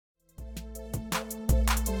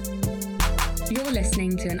You're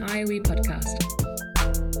listening to an IOE podcast.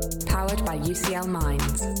 Powered by UCL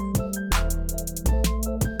Minds.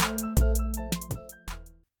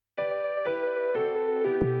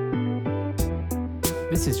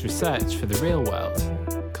 This is Research for the Real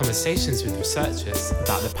World. Conversations with researchers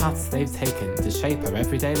about the paths they've taken to shape our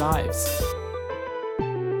everyday lives.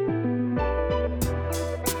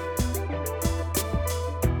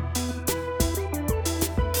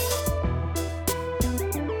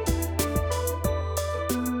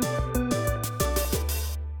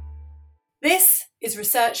 This is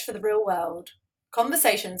Research for the Real World.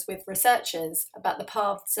 Conversations with researchers about the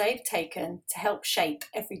paths they've taken to help shape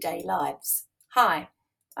everyday lives. Hi,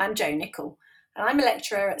 I'm Jo Nicol, and I'm a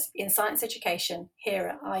lecturer in Science Education here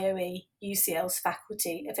at IOE UCL's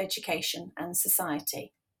Faculty of Education and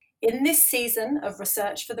Society. In this season of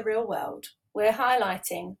Research for the Real World, we're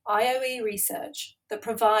highlighting IOE research that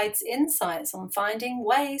provides insights on finding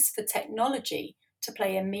ways for technology to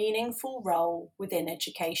play a meaningful role within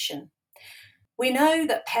education. We know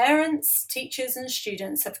that parents, teachers and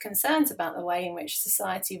students have concerns about the way in which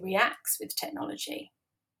society reacts with technology.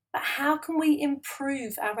 But how can we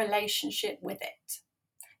improve our relationship with it?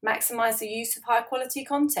 Maximise the use of high quality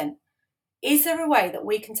content? Is there a way that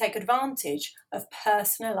we can take advantage of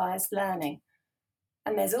personalised learning?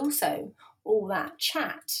 And there's also all that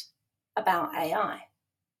chat about AI.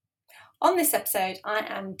 On this episode, I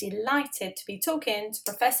am delighted to be talking to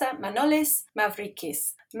Professor Manolis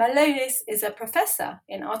Mavridis. Manolis is a professor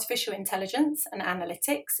in artificial intelligence and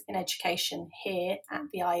analytics in education here at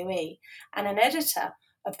the IOE and an editor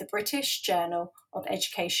of the British Journal of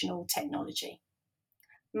Educational Technology.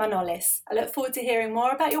 Manolis, I look forward to hearing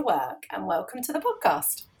more about your work and welcome to the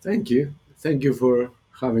podcast. Thank you. Thank you for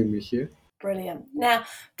having me here. Brilliant. Now,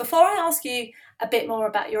 before I ask you a bit more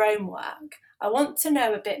about your own work, I want to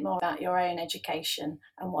know a bit more about your own education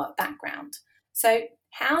and work background. So,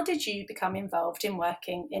 how did you become involved in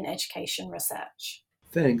working in education research?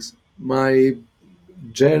 Thanks. My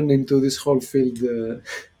journey into this whole field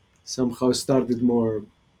somehow started more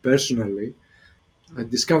personally. I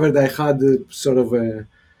discovered I had sort of a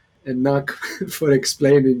knack for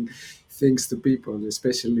explaining things to people,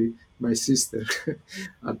 especially my sister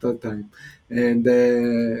at that time. And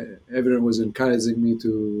everyone was encouraging me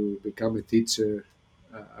to become a teacher.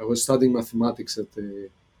 I was studying mathematics at the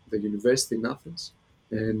university in Athens,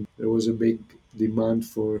 and there was a big demand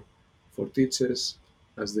for teachers,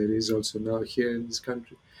 as there is also now here in this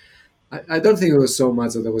country. I don't think it was so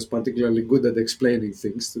much that I was particularly good at explaining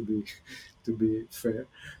things, to be fair,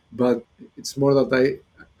 but it's more that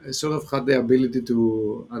I sort of had the ability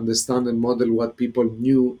to understand and model what people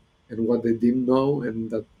knew and what they didn't know, and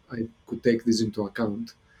that I could take this into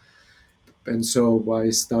account. And so I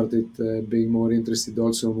started being more interested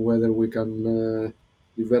also in whether we can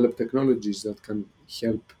develop technologies that can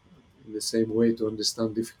help in the same way to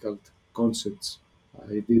understand difficult concepts.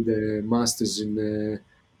 I did a master's in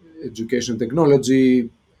education technology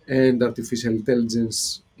and artificial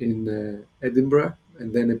intelligence in Edinburgh,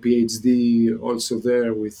 and then a PhD also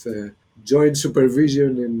there with joint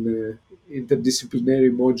supervision and interdisciplinary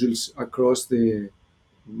modules across the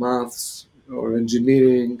maths or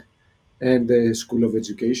engineering and the School of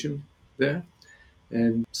Education there.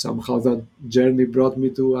 And somehow that journey brought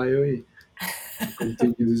me to IOE to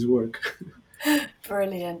continue this work.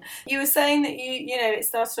 Brilliant. You were saying that it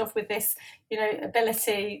started off with this,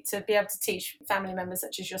 ability to be able to teach family members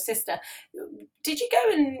such as your sister. Did you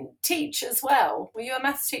go and teach as well? Were you a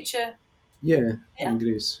maths teacher? Yeah, in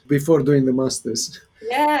Greece, before doing the masters.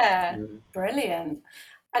 Yeah, brilliant.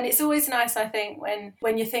 And it's always nice, I think,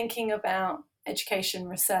 when you're thinking about education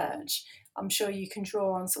research, I'm sure you can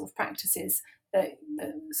draw on sort of practices that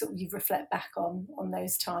sort of you reflect back on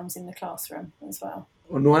those times in the classroom as well.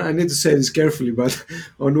 I need to say this carefully, but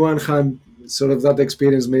on one hand, sort of that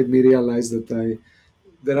experience made me realize that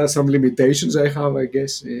there are some limitations I have, I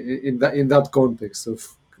guess, in that context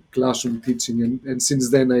of classroom teaching, and since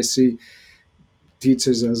then I see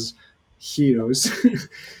teachers as heroes,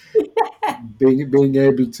 being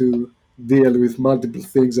able to deal with multiple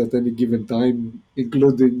things at any given time,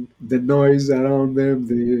 including the noise around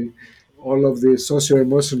them, all of the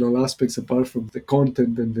socio-emotional aspects apart from the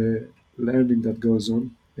content and the learning that goes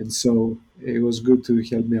on. And so it was good to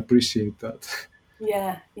help me appreciate that.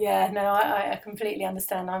 No, I completely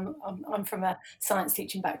understand. I'm from a science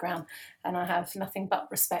teaching background, and I have nothing but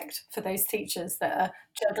respect for those teachers that are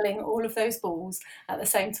juggling all of those balls at the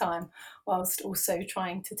same time whilst also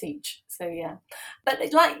trying to teach. So yeah, but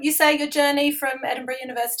like you say, your journey from Edinburgh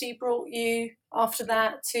University brought you after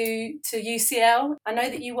that to UCL. I know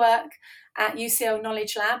that you work at UCL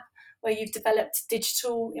Knowledge Lab, where you've developed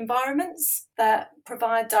digital environments that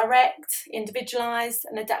provide direct, individualised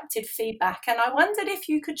and adapted feedback. And I wondered if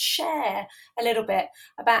you could share a little bit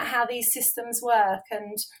about how these systems work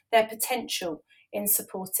and their potential in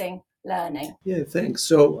supporting learning. Yeah, thanks.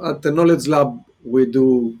 So at the Knowledge Lab, we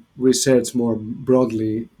do research more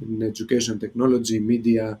broadly in education technology,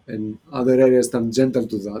 media, and other areas tangential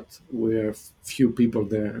to that. We're few people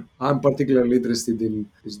there. I'm particularly interested in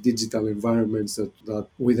these digital environments that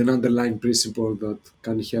with an underlying principle that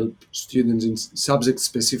can help students in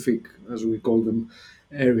subject-specific, as we call them,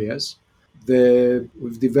 areas.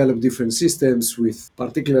 We've developed different systems with,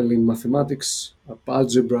 particularly in mathematics,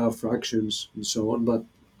 algebra, fractions, and so on, but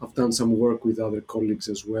I've done some work with other colleagues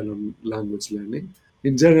as well on language learning.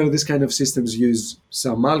 In general, these kind of systems use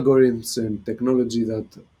some algorithms and technology that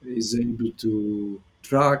is able to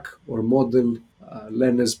track or model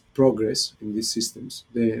learners' progress in these systems.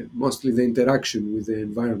 Mostly the interaction with the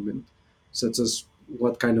environment, such as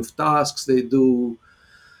what kind of tasks they do,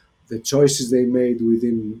 the choices they made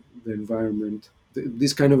within the environment.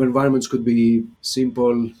 These kind of environments could be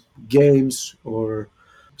simple games or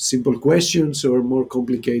simple questions or more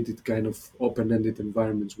complicated kind of open-ended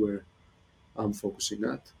environments where I'm focusing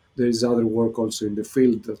at. There is other work also in the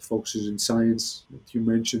field that focuses in science that you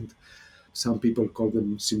mentioned. Some people call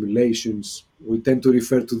them simulations. We tend to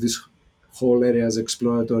refer to this whole area as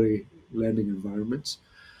exploratory learning environments.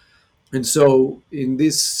 And so in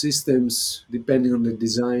these systems, depending on the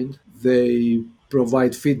design, they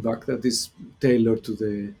provide feedback that is tailored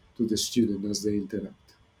to the student as they interact.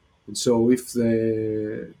 And so if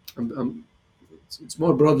it's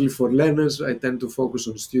more broadly for learners, I tend to focus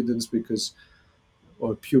on students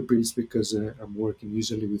or pupils because I'm working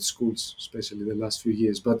usually with schools, especially the last few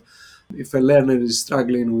years. But if a learner is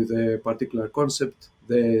struggling with a particular concept,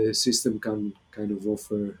 the system can kind of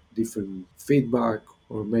offer different feedback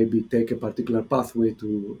or maybe take a particular pathway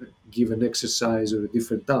to give an exercise or a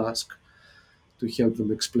different task to help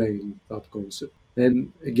them explain that concept.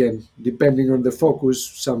 And again, depending on the focus,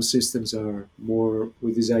 some systems are more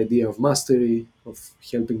with this idea of mastery, of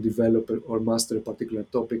helping develop or master a particular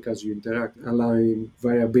topic as you interact, allowing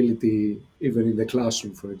variability even in the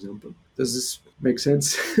classroom, for example. Does this make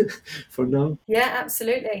sense for now? Yeah,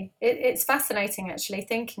 absolutely. It's fascinating actually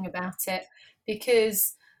thinking about it,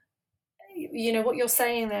 because what you're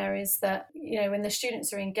saying there is that when the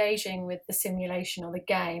students are engaging with the simulation or the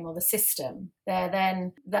game or the system,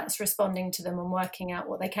 that's responding to them and working out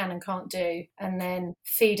what they can and can't do, and then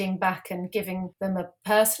feeding back and giving them a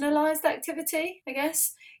personalized activity, I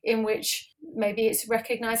guess, in which maybe it's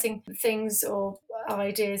recognizing things or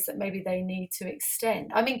ideas that maybe they need to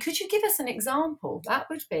extend. I mean, could you give us an example? That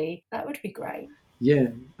would be great. Yeah,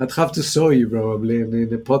 I'd have to show you probably, and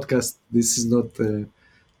in a podcast this is not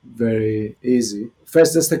very easy.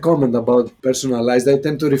 First, just a comment about personalized. I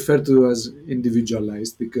tend to refer to as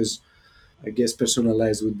individualized because I guess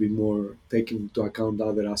personalized would be more taking into account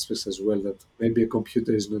other aspects as well that maybe a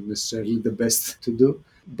computer is not necessarily the best to do.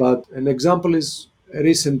 But an example is a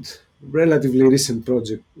relatively recent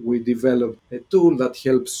project. We developed a tool that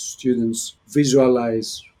helps students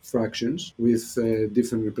visualize fractions with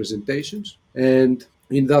different representations. And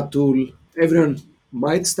in that tool, everyone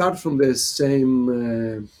might start from the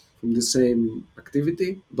same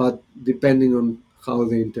activity, but depending on how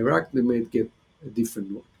they interact, they might get a different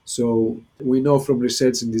one. So we know from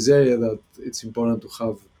research in this area that it's important to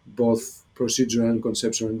have both procedural and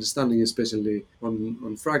conceptual understanding, especially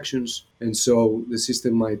on fractions. And so the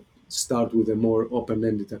system might start with a more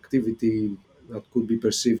open-ended activity that could be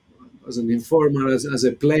perceived as an informal, as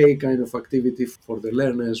a play kind of activity for the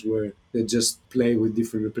learners, where they just play with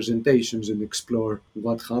different representations and explore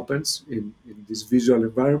what happens in this visual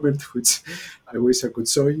environment, which I wish I could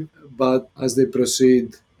show you. But as they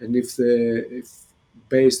proceed, and if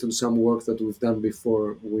based on some work that we've done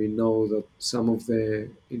before, we know that some of the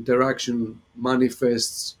interaction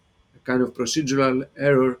manifests a kind of procedural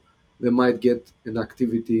error, they might get an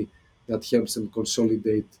activity that helps them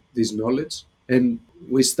consolidate this knowledge. And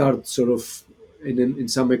we start sort of in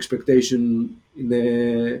some expectation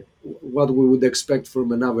in what we would expect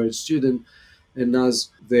from an average student. And as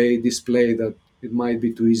they display that it might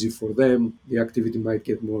be too easy for them, the activity might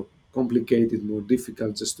get more complicated, more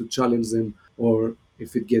difficult, just to challenge them. Or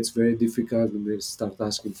if it gets very difficult and they start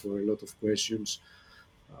asking for a lot of questions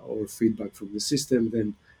or feedback from the system,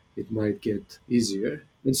 then it might get easier.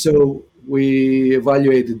 And so we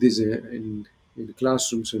evaluated this in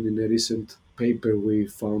classrooms, and in a recent paper we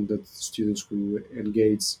found that students who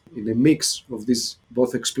engage in a mix of this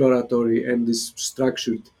both exploratory and this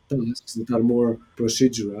structured tasks that are more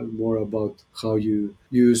procedural, more about how you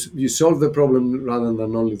solve the problem rather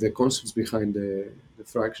than only the concepts behind the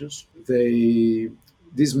fractions.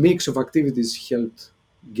 This mix of activities helped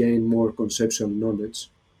gain more conceptual knowledge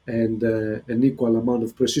and an equal amount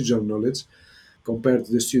of procedural knowledge compared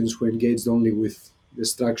to the students who engaged only with the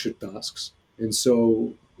structured tasks. And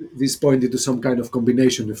so this pointed to some kind of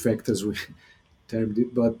combination effect, as we termed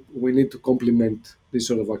it, but we need to complement this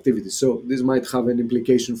sort of activity. So this might have an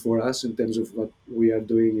implication for us in terms of what we are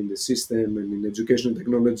doing in the system and in educational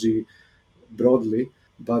technology broadly,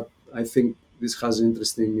 but I think this has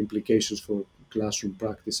interesting implications for classroom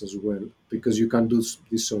practice as well, because you can do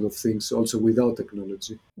these sort of things also without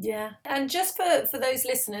technology. Yeah. And just for those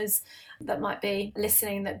listeners that might be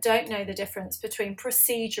listening that don't know the difference between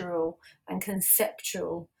procedural and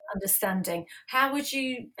conceptual understanding, how would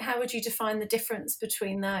you define the difference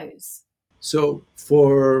between those? So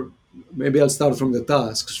for maybe I'll start from the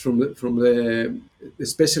tasks, from the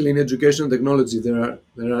especially in educational technology, there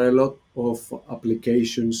are a lot of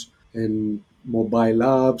applications and mobile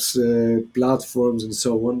apps, platforms, and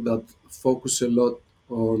so on that focus a lot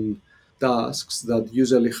on tasks that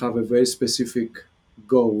usually have a very specific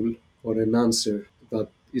goal or an answer that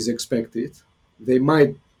is expected. They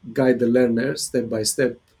might guide the learner step by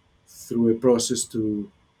step through a process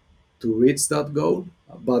to reach that goal,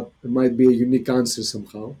 but it might be a unique answer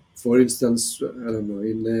somehow. For instance, I don't know,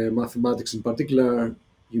 in mathematics in particular,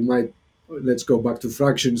 you might, let's go back to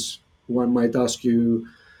fractions. One might ask you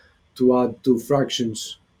to add two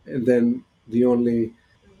fractions, and then the only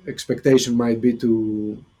expectation might be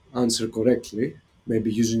to answer correctly, maybe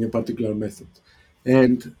using a particular method.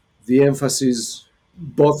 And the emphasis,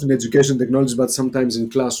 both in education technology, but sometimes in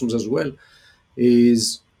classrooms as well,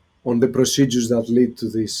 is on the procedures that lead to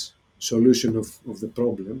this solution of the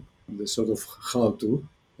problem, the sort of how to.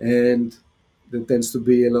 And there tends to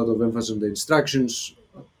be a lot of emphasis on the instructions,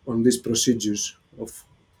 on these procedures of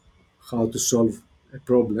how to solve a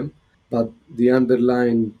problem. But the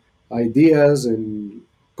underlying ideas and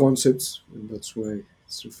concepts, and that's why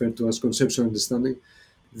it's referred to as conceptual understanding,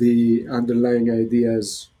 the underlying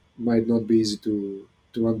ideas might not be easy to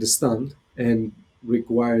understand and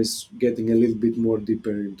requires getting a little bit more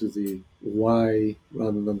deeper into the why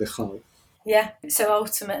rather than the how. Yeah. So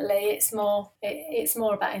ultimately, it's more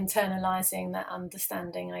about internalizing that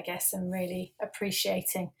understanding, I guess, and really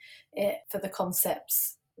appreciating it for the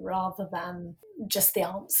concepts rather than just the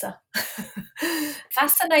answer.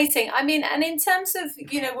 Fascinating. I mean, and in terms of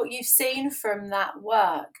what you've seen from that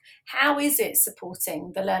work, how is it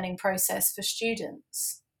supporting the learning process for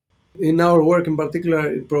students? In our work in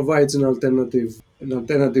particular, it provides an alternative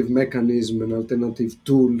mechanism, an alternative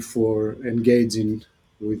tool for engaging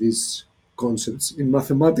with these concepts in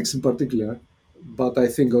mathematics in particular. But I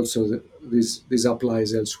think also that this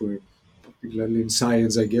applies elsewhere, particularly in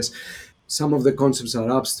science, I guess. Some of the concepts are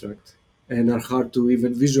abstract and are hard to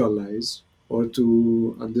even visualize or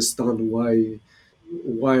to understand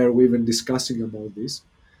why are we even discussing about this.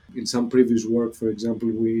 In some previous work, for example,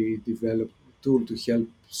 we developed a tool to help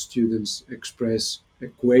students express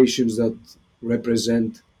equations that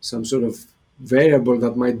represent some sort of variable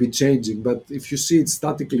that might be changing. But if you see it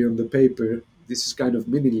statically on the paper, this is kind of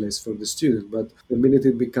meaningless for the student. But the minute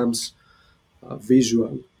it becomes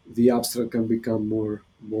visual, the abstract can become more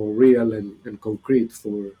real and concrete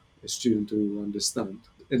for a student to understand.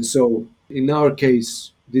 And so, in our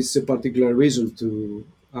case, this is a particular reason to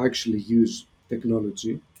actually use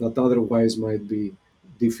technology that otherwise might be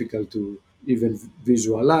difficult to even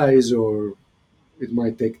visualize, or it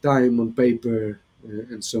might take time on paper,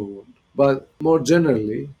 and so on. But more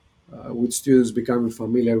generally, with students becoming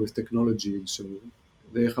familiar with technology and so on,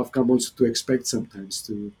 they have come also to expect sometimes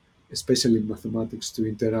to, especially in mathematics, to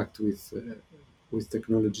interact with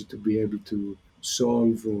technology to be able to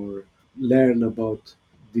solve or learn about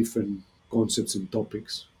different concepts and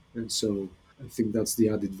topics. And so I think that's the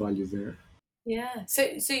added value there. Yeah.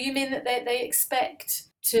 So you mean that they expect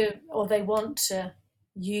to, or they want to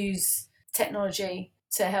use technology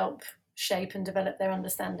to help shape and develop their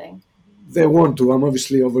understanding? They want to. I'm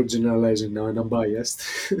obviously overgeneralizing now and I'm biased.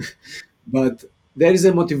 But there is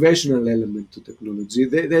a motivational element to technology.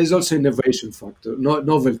 There is also innovation factor,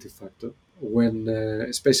 novelty factor. When,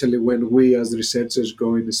 especially when we as researchers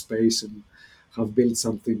go into space and have built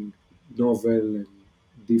something novel and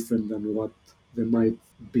different than what they might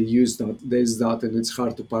be used at, there's that, and it's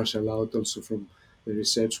hard to parcel out also from the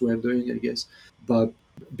research we're doing, I guess. But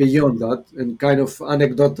beyond that, and kind of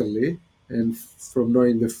anecdotally, and from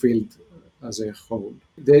knowing the field as a whole,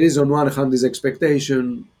 there is on one hand this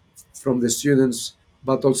expectation from the students,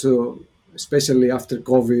 but also, especially after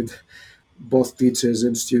COVID, both teachers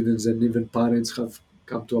and students and even parents have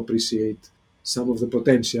come to appreciate some of the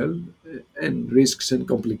potential and risks and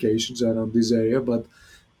complications around this area. But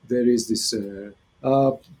there is this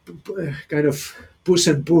kind of push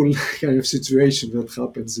and pull kind of situation that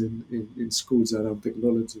happens in schools around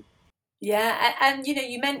technology. Yeah, and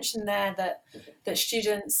you mentioned there that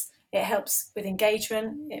students, it helps with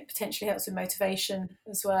engagement, it potentially helps with motivation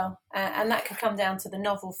as well, and that could come down to the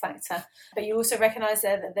novel factor. But you also recognise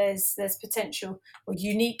there that there's potential or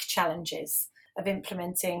unique challenges of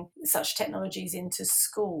implementing such technologies into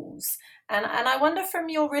schools. And I wonder, from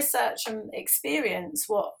your research and experience,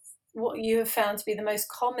 what you have found to be the most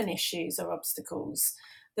common issues or obstacles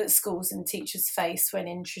that schools and teachers face when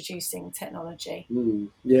introducing technology.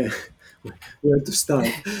 Yeah, where to start?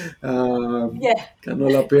 Yeah. Can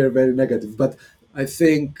all appear very negative, but I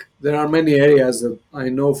think there are many areas that I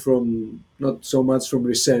know from, not so much from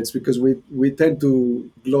research, because we tend to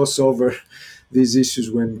gloss over these issues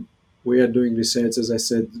when we are doing research, as I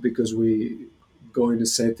said, because we go in a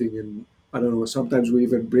setting and I don't know, sometimes we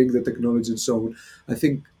even bring the technology and so on. I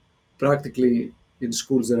think practically in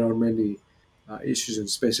schools there are many issues, and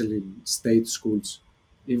especially in state schools.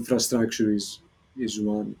 Infrastructure is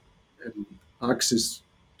one, and access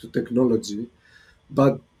to technology.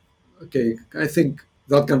 But okay, I think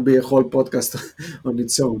that can be a whole podcast on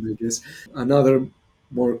its own, I guess. Another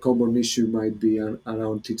more common issue might be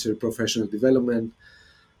around teacher professional development,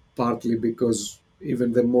 partly because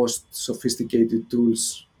even the most sophisticated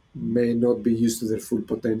tools may not be used to their full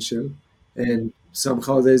potential. And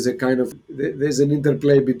somehow there's an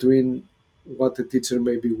interplay between what the teacher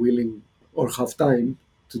may be willing or have time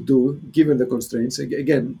to do given the constraints.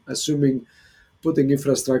 Again, assuming putting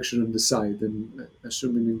infrastructure on the side and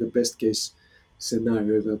assuming in the best case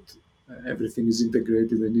scenario that everything is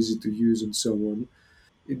integrated and easy to use and so on.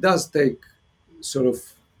 It does take sort of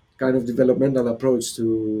kind of developmental approach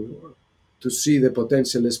to see the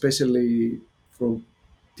potential, especially from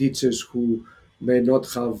teachers who may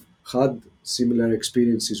not have had similar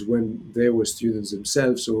experiences when they were students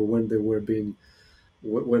themselves, or when they were doing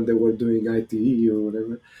ITE or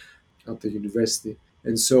whatever at the university.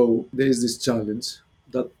 And so there is this challenge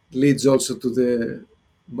that leads also to the,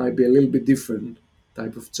 might be a little bit different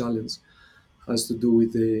type of challenge, has to do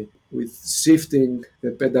with shifting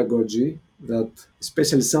the pedagogy, that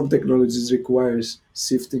especially some technologies requires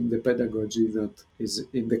shifting the pedagogy that is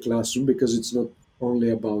in the classroom, because it's not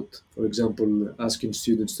only about, for example, asking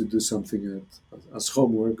students to do something as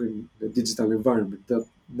homework in a digital environment. That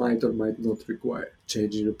might or might not require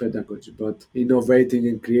changing the pedagogy, but innovating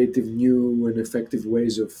and creative new and effective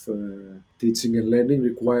ways of teaching and learning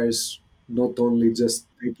requires not only just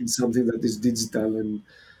taking something that is digital, and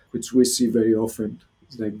which we see very often,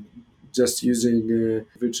 it's like just using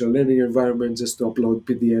a virtual learning environment just to upload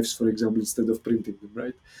PDFs, for example, instead of printing them,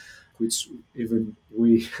 right? Which even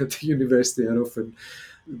we at the university are often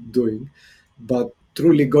doing. But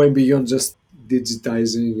truly going beyond just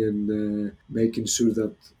digitizing and making sure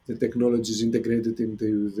that the technology is integrated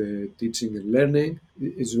into the teaching and learning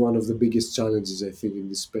is one of the biggest challenges, I think, in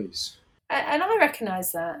this space. And I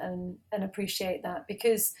recognise that and appreciate that,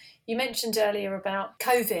 because you mentioned earlier about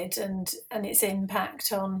COVID and its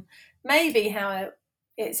impact on maybe how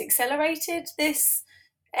it's accelerated this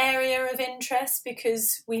area of interest,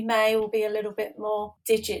 because we may all be a little bit more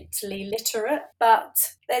digitally literate,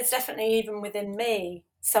 but there's definitely, even within me,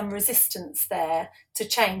 some resistance there to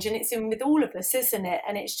change, and it's in with all of us, isn't it?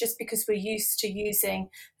 And it's just because we're used to using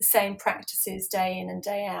the same practices day in and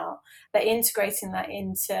day out, but integrating that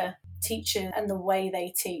into teachers and the way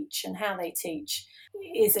they teach and how they teach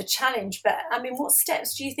is a challenge. But I mean, what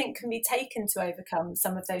steps do you think can be taken to overcome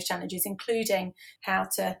some of those challenges, including how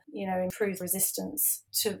to, improve resistance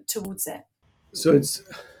towards it? So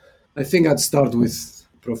I think I'd start with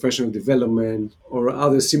professional development or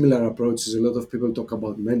other similar approaches. A lot of people talk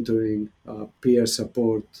about mentoring, peer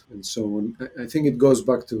support, and so on. I think it goes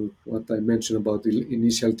back to what I mentioned about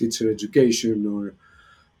initial teacher education or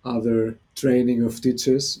other training of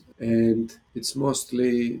teachers. And it's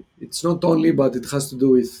not only, but it has to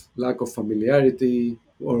do with lack of familiarity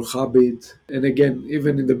or habit. And again,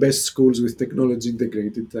 even in the best schools with technology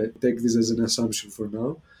integrated, I take this as an assumption for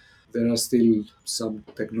now, there are still some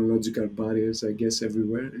technological barriers, I guess,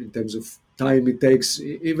 everywhere in terms of time it takes,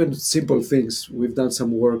 even simple things. We've done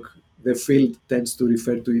some work. The field tends to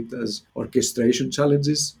refer to it as orchestration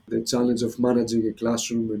challenges, the challenge of managing a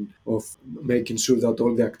classroom and of making sure that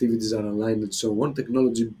all the activities are aligned and so on.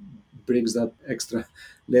 Technology brings that extra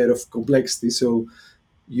layer of complexity. So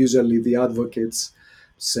usually the advocates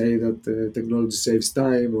say that technology saves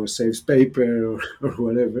time or saves paper or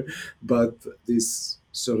whatever, but this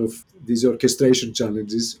sort of these orchestration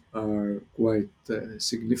challenges are quite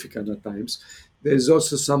significant at times. There's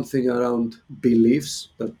also something around beliefs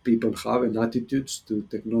that people have and attitudes to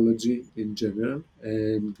technology in general,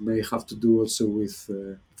 and may have to do also with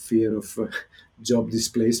fear of job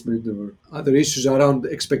displacement or other issues around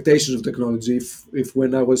expectations of technology. If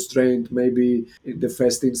when I was trained, maybe in the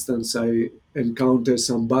first instance I encounter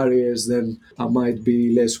some barriers, then I might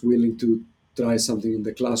be less willing to try something in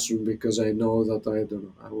the classroom because I know that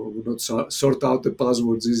I will not sort out the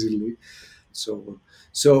passwords easily.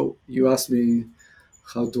 So you asked me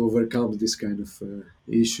how to overcome this kind of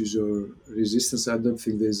issues or resistance. I don't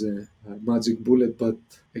think there's a magic bullet, but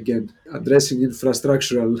again, addressing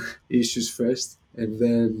infrastructural issues first, and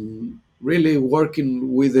then really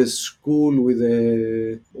working with a school,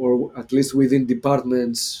 or at least within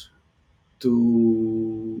departments,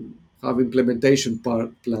 to have implementation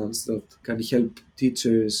plans that can help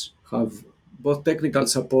teachers have both technical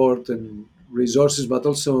support and resources, but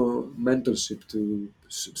also mentorship to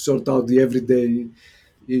sort out the everyday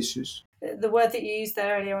issues. The word that you used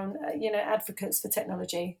there earlier on, advocates for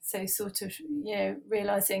technology. So sort of,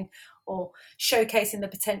 realising or showcasing the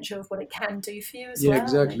potential of what it can do for you as well. Yeah,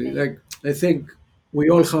 exactly. Maybe. Like, I think we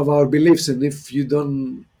all have our beliefs, and if you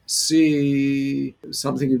don't see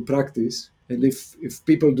something in practice, and if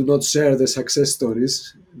people do not share the success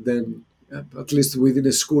stories, then at least within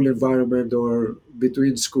a school environment or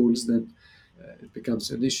between schools, then it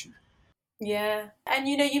becomes an issue. Yeah. And,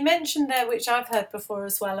 you mentioned there, which I've heard before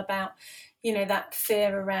as well, about, that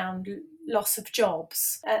fear around loss of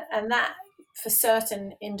jobs. And that, for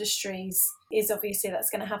certain industries, is obviously that's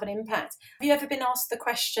going to have an impact. Have you ever been asked the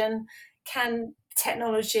question, can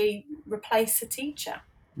technology replace a teacher?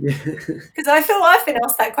 Because I feel I've been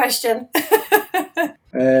asked that question.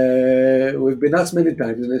 We've been asked many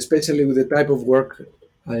times, and especially with the type of work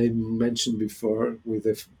I mentioned before, with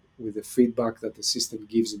the feedback that the system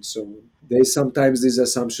gives and so on. There's sometimes this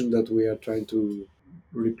assumption that we are trying to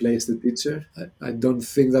replace the teacher. I don't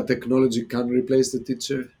think that technology can replace the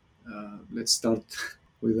teacher. Let's start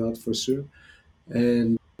with that for sure.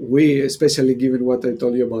 And we, especially given what I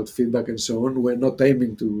told you about feedback and so on, we're not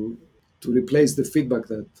aiming to replace the feedback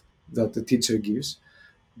that the teacher gives,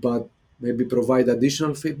 but maybe provide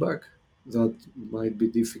additional feedback that might be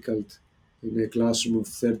difficult in a classroom of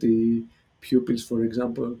 30 pupils, for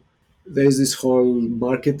example. There's this whole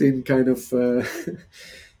marketing kind of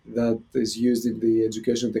that is used in the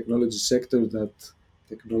education technology sector, that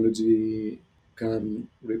technology can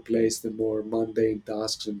replace the more mundane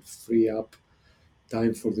tasks and free up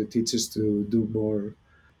time for the teachers to do more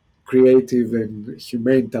creative and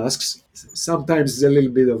humane tasks. Sometimes it's a little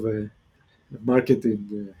bit of a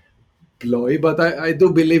marketing ploy, but I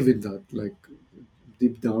do believe in that, like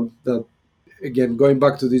deep down, that again, going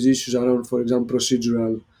back to these issues around, for example,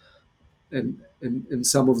 procedural and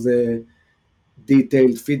some of the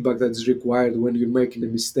detailed feedback that is required when you're making a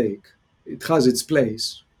mistake. It has its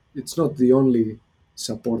place. It's not the only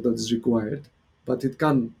support that is required, but it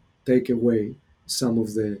can take away some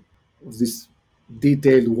of this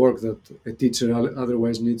detailed work that a teacher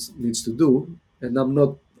otherwise needs to do. And I'm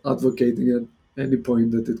not advocating at any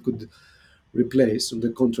point that it could replace. On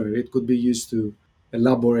the contrary, it could be used to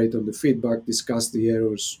elaborate on the feedback, discuss the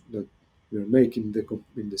errors that we're making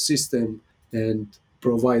in the system, and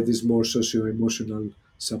provide this more socio-emotional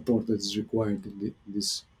support that is required in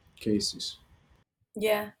these cases.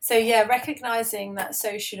 Yeah. So, recognizing that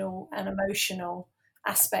social and emotional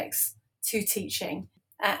aspects to teaching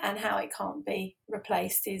and how it can't be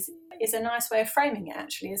replaced is a nice way of framing it,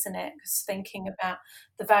 actually, isn't it? Because thinking about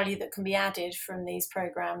the value that can be added from these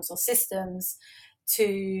programs or systems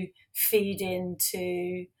to feed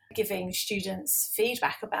into giving students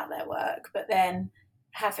feedback about their work, but then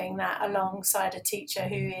having that alongside a teacher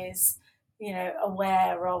who is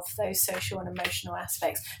aware of those social and emotional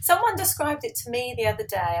aspects. Someone described it to me the other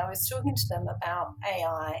day. I was talking to them about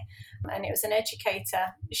AI, and it was an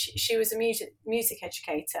educator. She was a music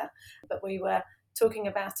educator, but we were talking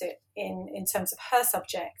about it in terms of her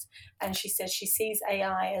subject, and she said she sees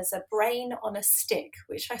AI as a brain on a stick,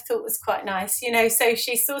 which I thought was quite nice. So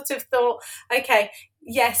she sort of thought, okay,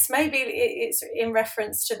 yes, maybe it's in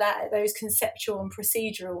reference to those conceptual and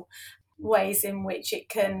procedural ways in which it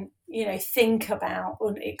can think about,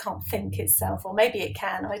 or it can't think itself, or maybe it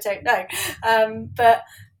can, I don't know, but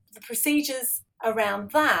the procedures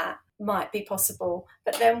around that might be possible.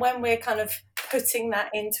 But then when we're kind of putting that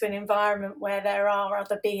into an environment where there are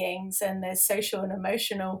other beings and there's social and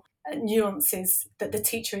emotional nuances that the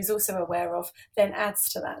teacher is also aware of, then adds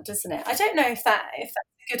to that, doesn't it? I don't know if that's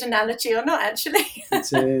a good analogy or not, actually.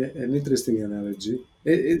 It's an interesting analogy.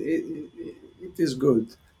 it is good.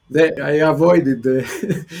 I avoided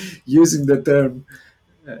using the term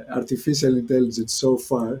artificial intelligence so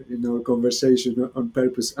far in our conversation on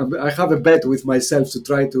purpose. I have a bet with myself to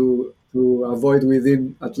try to avoid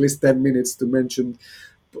within at least 10 minutes to mention,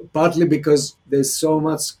 partly because there's so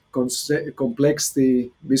much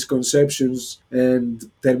complexity, misconceptions,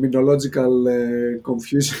 and terminological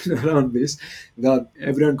confusion around this that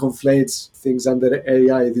everyone conflates things under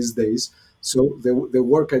AI these days. So the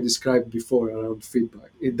work I described before around feedback,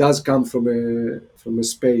 it does come from a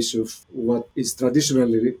space of what is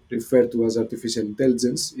traditionally referred to as artificial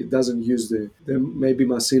intelligence. It doesn't use the maybe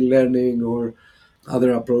machine learning or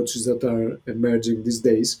other approaches that are emerging these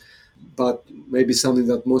days, but maybe something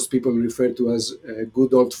that most people refer to as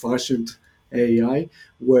good old-fashioned AI,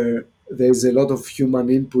 where there's a lot of human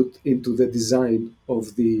input into the design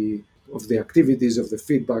of the activities, of the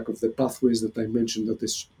feedback, of the pathways that I mentioned that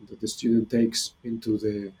the student takes into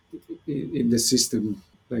in the system,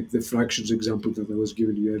 like the fractions example that I was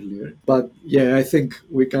giving you earlier. But yeah, I think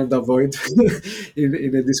we can't avoid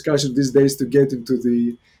in a discussion these days to get into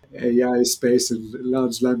the AI space and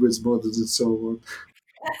large language models and so on.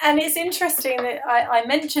 And it's interesting that I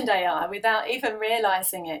mentioned AI without even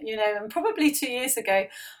realizing it, and probably 2 years ago,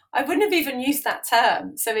 I wouldn't have even used that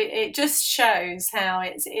term. So it just shows how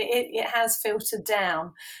it has filtered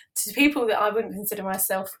down to people that I wouldn't consider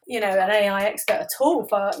myself, an AI expert at all,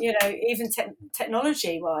 but, even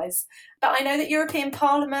technology wise. But I know that European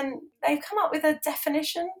Parliament, they've come up with a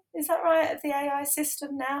definition, is that right, of the AI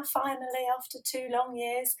system now, finally, after 2 long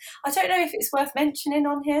years. I don't know if it's worth mentioning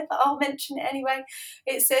on here, but I'll mention it anyway.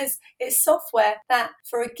 It says it's software that,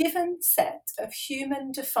 for a given set of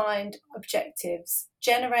human-defined objectives,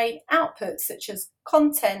 generate outputs such as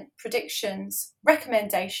content, predictions,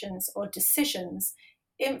 recommendations, or decisions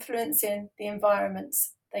influencing the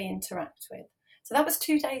environments they interact with. So that was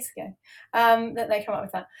 2 days ago that they come up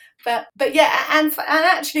with that. But yeah, and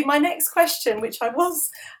actually my next question, which I was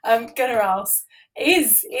going to ask,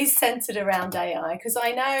 is centered around AI, because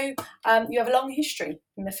I know you have a long history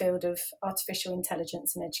in the field of artificial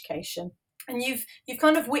intelligence in education, and you've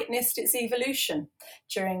kind of witnessed its evolution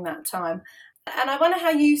during that time. And I wonder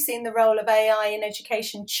how you've seen the role of AI in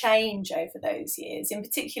education change over those years, in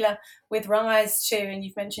particular with rise to, and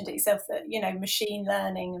you've mentioned it yourself, that machine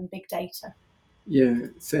learning and big data. Yeah,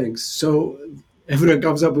 thanks. So everyone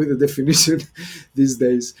comes up with a definition these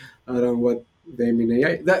days around what they mean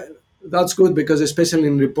AI. That's good, because especially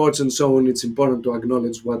in reports and so on, it's important to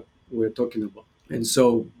acknowledge what we're talking about. And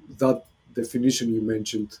so that definition you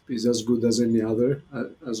mentioned is as good as any other,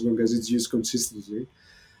 as long as it's used consistently.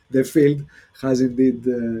 The field has indeed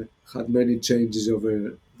had many changes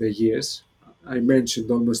over the years. I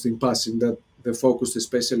mentioned almost in passing that the focus,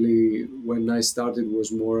 especially when I started,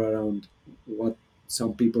 was more around what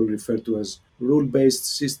some people refer to as rule-based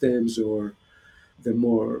systems, or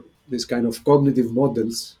this kind of cognitive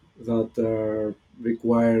models that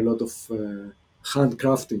require a lot of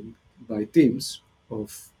handcrafting by teams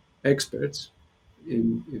of experts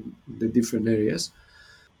in the different areas.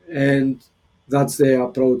 And that's the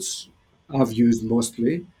approach I've used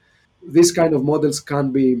mostly. These kind of models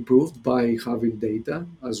can be improved by having data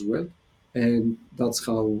as well. And that's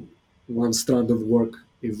how one strand of work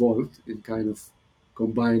evolved, in kind of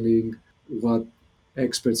combining what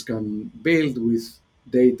experts can build with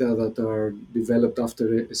data that are developed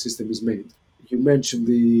after a system is made. You mentioned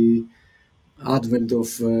the advent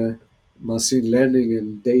of machine learning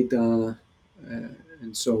and data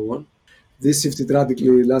and so on. This shifted radically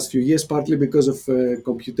in the last few years, partly because of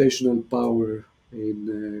computational power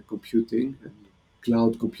in computing and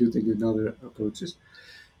cloud computing and other approaches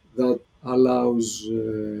that allows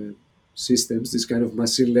systems, this kind of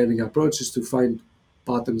machine learning approaches, to find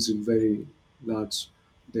patterns in very large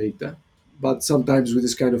data. But sometimes with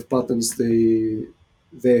this kind of patterns, the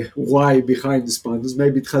why behind these patterns,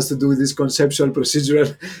 maybe it has to do with this conceptual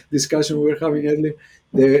procedural discussion we were having earlier.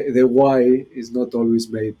 The why is not always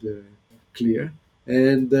made clear.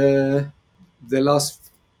 And the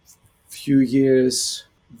last few years,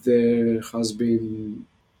 this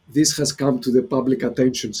has come to the public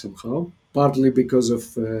attention somehow, partly because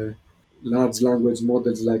of large language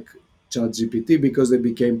models like ChatGPT, because they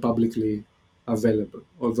became publicly available,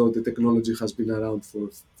 although the technology has been around for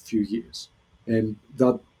a few years. And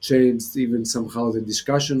that changed even somehow the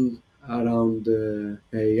discussion around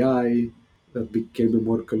AI, that became a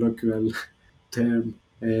more colloquial term,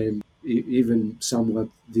 and even somewhat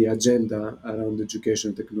the agenda around education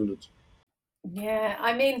and technology. Yeah,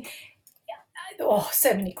 I mean,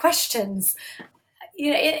 so many questions.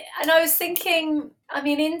 And I was thinking,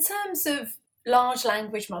 in terms of large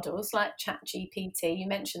language models like ChatGPT, you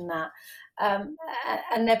mentioned that,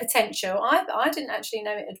 and their potential. I didn't actually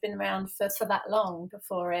know it had been around for that long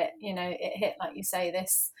before it hit, like you say,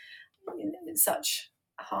 this such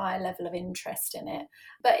high level of interest in it.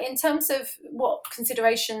 But in terms of what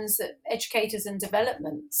considerations that educators and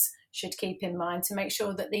developments should keep in mind to make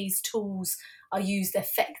sure that these tools are used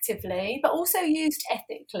effectively, but also used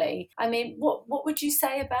ethically, I mean, what would you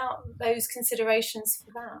say about those considerations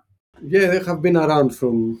for that? Yeah, they have been around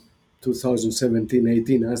from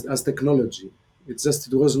 2017-18 as technology. It's just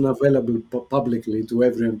it wasn't available publicly to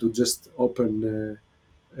everyone to just open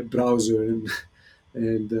a browser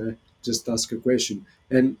and just ask a question.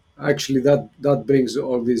 And actually, that brings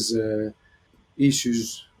all these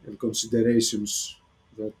issues and considerations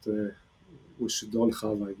that we should all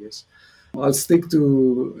have, I guess. I'll stick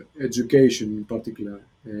to education in particular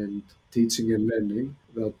and teaching and learning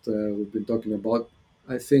that we've been talking about.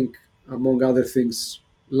 I think, among other things,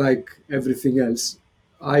 like everything else,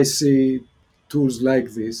 I see tools like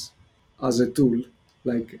this as a tool,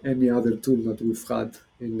 like any other tool that we've had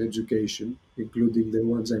in education, including the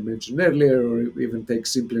ones I mentioned earlier, or even take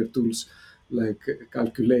simpler tools like a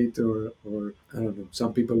calculator, or I don't know,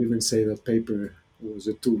 some people even say that paper was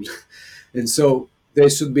a tool. And so they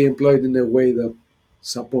should be employed in a way that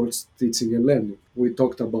supports teaching and learning. We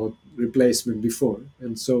talked about replacement before,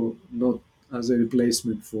 and so not as a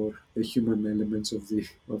replacement for the human elements of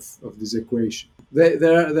this equation.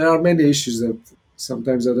 There are many issues that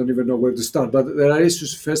sometimes I don't even know where to start, but there are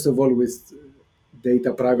issues, first of all, with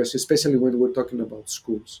data privacy, especially when we're talking about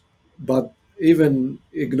schools. But even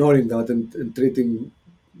ignoring that and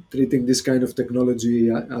treating this kind of technology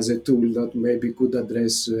as a tool that maybe could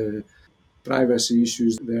address privacy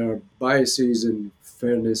issues, there are biases and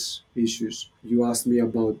fairness issues. You asked me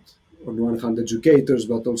about, on one hand, educators,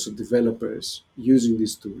 but also developers using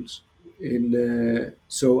these tools.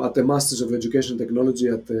 So at the Masters of Education Technology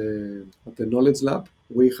at the Knowledge Lab,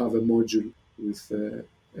 we have a module with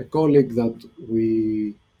a colleague that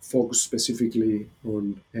we focus specifically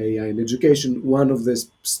on AI in education. One of the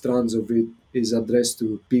strands of it is addressed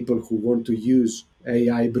to people who want to use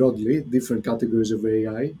AI broadly, different categories of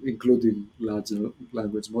AI, including large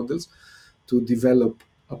language models, to develop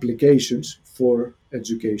applications for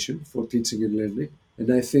education, for teaching and learning.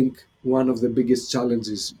 And I think one of the biggest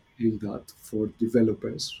challenges in that for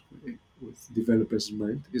developers, with developers in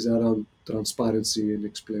mind, is around transparency and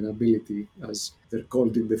explainability, as they're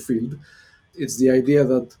called in the field. It's the idea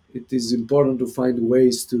that it is important to find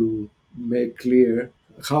ways to make clear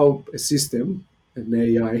how a system, an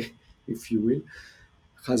AI, if you will,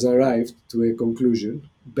 has arrived to a conclusion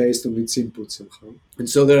based on its input somehow. And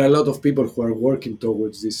so there are a lot of people who are working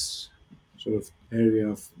towards this sort of area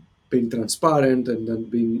of being transparent and then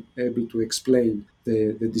being able to explain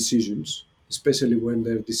the decisions, especially when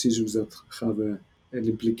they're decisions that have an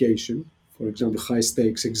implication. For example, high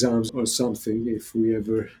stakes exams or something, if we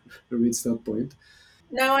ever reach that point.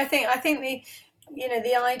 No, I think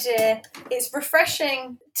the idea, it's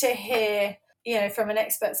refreshing to hear, from an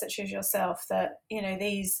expert such as yourself, that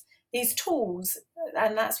these tools,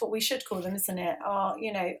 and that's what we should call them, isn't it,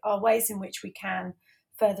 are ways in which we can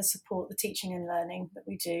further support the teaching and learning that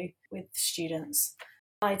we do with students.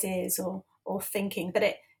 Ideas or thinking, but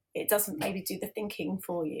it doesn't maybe do the thinking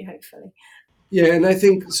for you, hopefully. Yeah, and I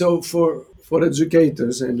think so for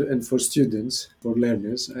educators and for students, for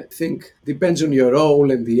learners, I think depends on your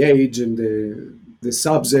role and the age and the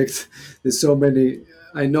subject. There's so many.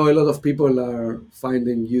 I know a lot of people are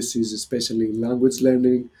finding uses, especially in language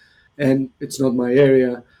learning, and it's not my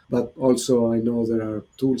area. But also, I know there are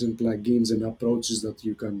tools and plugins and approaches that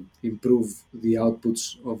you can improve the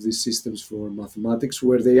outputs of these systems for mathematics,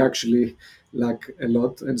 where they actually lack a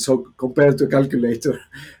lot. And so, compared to a calculator,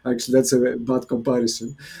 actually, that's a bad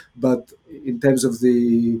comparison. But in terms of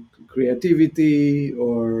the creativity,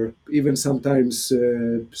 or even sometimes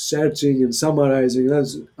searching and summarizing,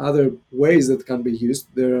 there's other ways that can be used.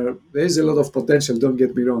 There is a lot of potential, don't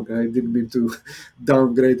get me wrong. I didn't mean to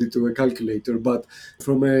downgrade it to a calculator, but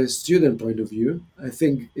from a student point of view, I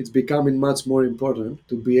think it's becoming much more important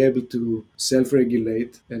to be able to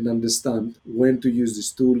self-regulate and understand when to use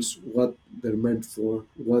these tools, what they're meant for,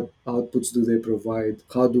 what outputs do they provide,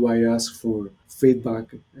 how do I ask for feedback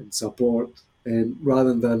and support. And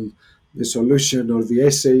rather than the solution or the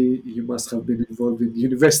essay, you must have been involved in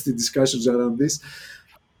university discussions around this.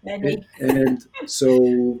 Many. And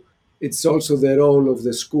so it's also the role of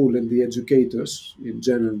the school and the educators in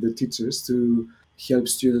general, the teachers, to help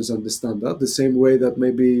students understand that, the same way that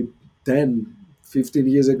maybe 10, 15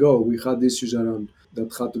 years ago we had issues around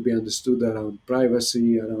that had to be understood around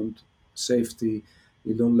privacy, around safety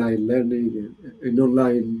in online learning and in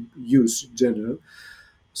online use in general.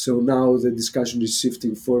 So now the discussion is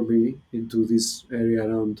shifting for me into this area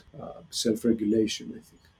around self-regulation, I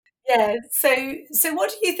think. Yeah. So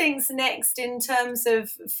what do you think's next in terms of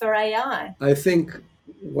for AI? I think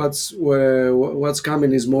what's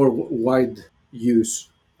coming is more wide use,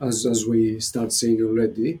 as we start seeing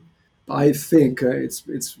already. I think it's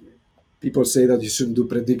people say that you shouldn't do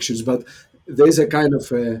predictions, but there's a kind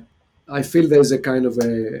of I feel there's a kind of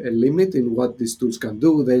a limit in what these tools can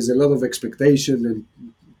do. There's a lot of expectation, and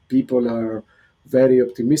people are very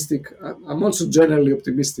optimistic. I'm also generally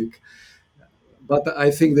optimistic, but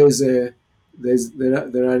I think there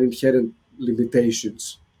are inherent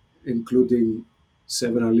limitations, including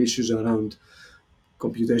several issues around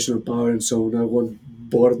computational power and so on. I won't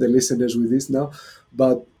bore the listeners with this now,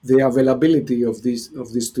 but the availability of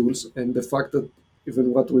these tools and the fact that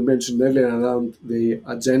even what we mentioned earlier around the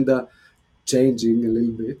agenda changing a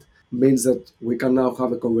little bit means that we can now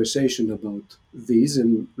have a conversation about these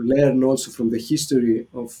and learn also from the history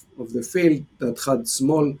of the field that had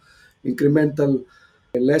small incremental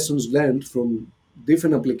lessons learned from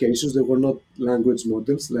different applications. They were not language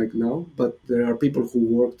models like now, but there are people who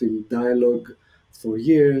worked in dialogue for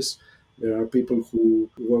years. There are people who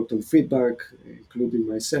worked on feedback, including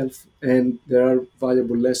myself, and there are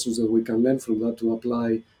valuable lessons that we can learn from that to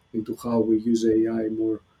apply into how we use AI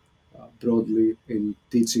more broadly in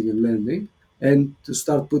teaching and learning, and to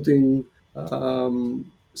start putting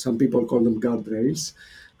some people call them guardrails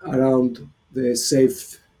around the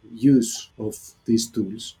safe use of these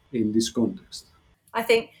tools in this context. I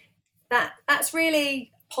think that's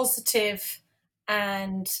really positive,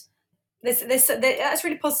 and that's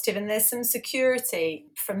really positive, and there's some security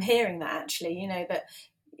from hearing that. Actually, that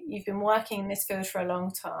you've been working in this field for a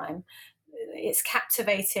long time. It's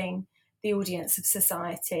captivating the audience of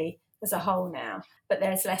society as a whole now, but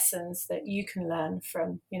there's lessons that you can learn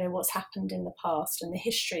from what's happened in the past and the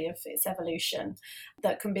history of its evolution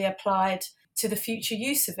that can be applied to the future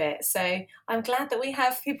use of it. So I'm glad that we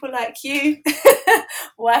have people like you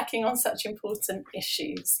working on such important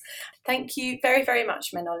issues. Thank you very, very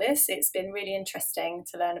much, Manolis. It's been really interesting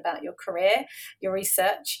to learn about your career, your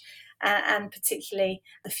research, and particularly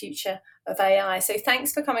the future of AI. So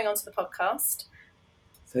thanks for coming onto the podcast.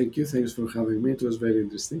 Thank you. Thanks for having me. It was very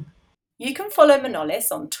interesting. You can follow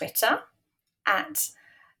Manolis on Twitter at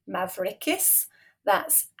Mavrikis.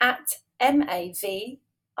 That's at MAVRIKIS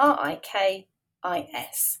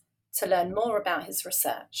to learn more about his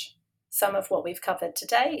research. Some of what we've covered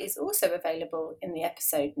today is also available in the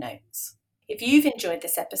episode notes. If you've enjoyed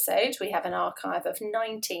this episode, we have an archive of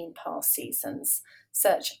 19 past seasons.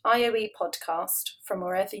 Search IOE Podcast from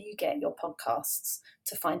wherever you get your podcasts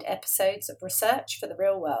to find episodes of Research for the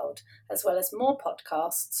Real World, as well as more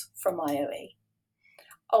podcasts from IOE.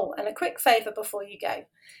 Oh, and a quick favour before you go.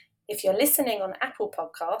 If you're listening on Apple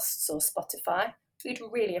Podcasts or Spotify, we'd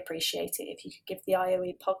really appreciate it if you could give the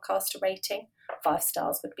IOE podcast a rating. 5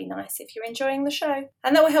 stars would be nice if you're enjoying the show.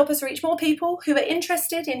 And that will help us reach more people who are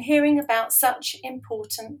interested in hearing about such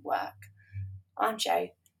important work. I'm Jo,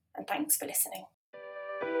 and thanks for listening.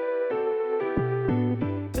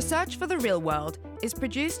 Research for the Real World is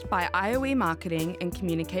produced by IOE Marketing and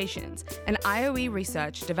Communications and IOE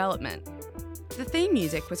Research Development. The theme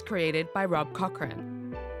music was created by Rob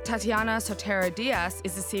Cochran. Tatiana Sotero Diaz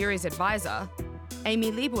is the series advisor,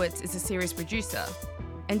 Amy Leibowitz is the series producer,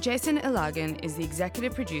 and Jason Ilagan is the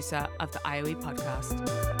executive producer of the IOE podcast.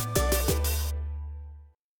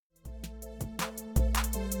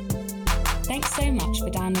 Thanks so much for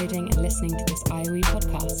downloading and listening to this IOE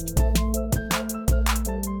podcast.